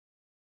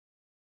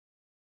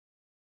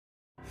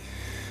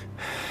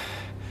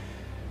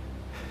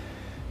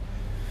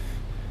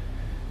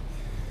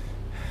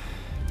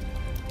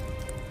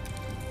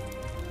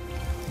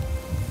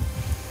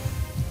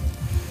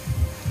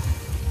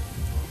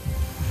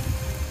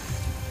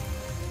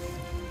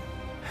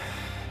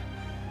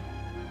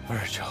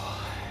Virgil.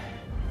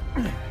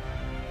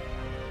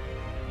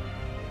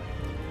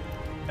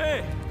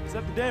 Hey, is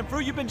that the damn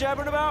fruit you've been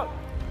jabbering about?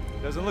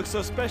 Doesn't look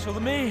so special to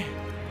me.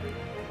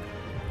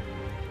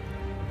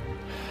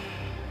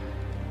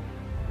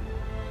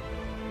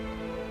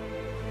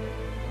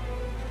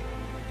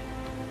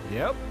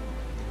 Yep.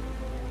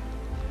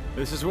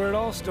 This is where it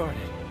all started.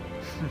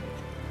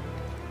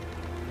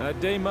 That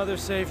day Mother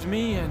saved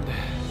me and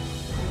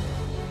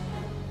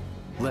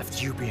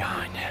left you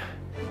behind.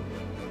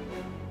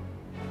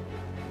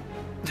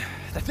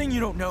 The thing you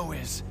don't know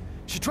is,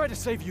 she tried to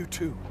save you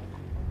too.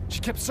 She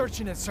kept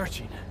searching and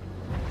searching.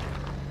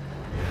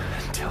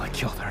 Until I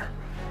killed her.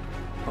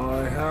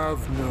 I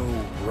have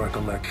no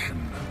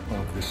recollection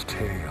of this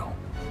tale.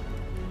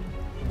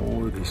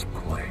 Or this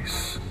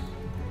place.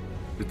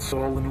 It's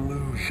all an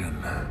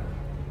illusion.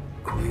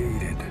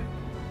 Created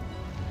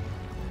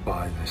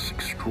by this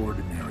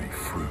extraordinary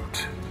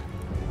fruit.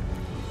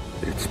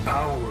 Its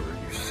power,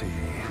 you see,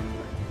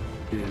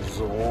 is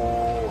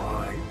all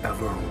I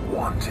ever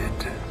wanted.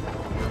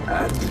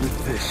 And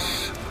with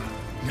this,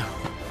 No.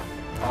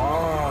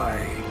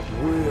 I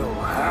will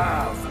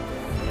have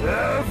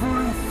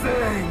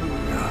everything!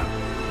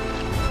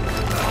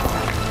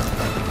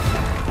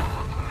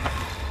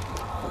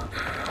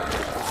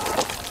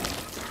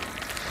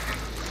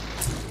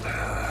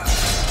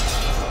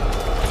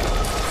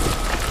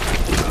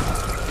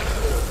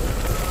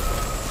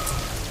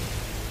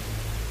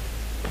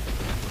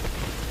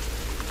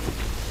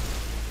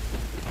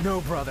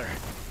 No, brother.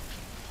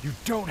 You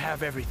don't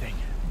have everything.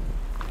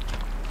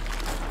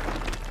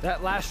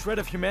 That last shred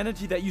of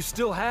humanity that you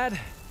still had,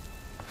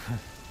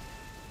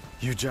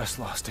 you just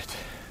lost it.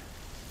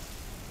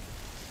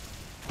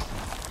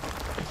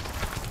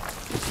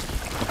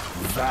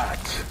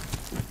 That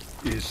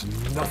is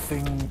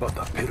nothing but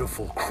the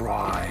pitiful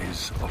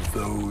cries of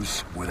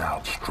those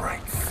without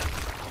strength.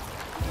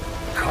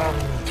 Come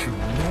to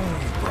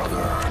me,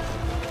 brother.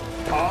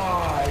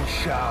 I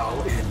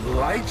shall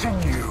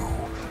enlighten you.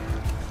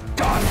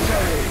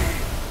 Dante!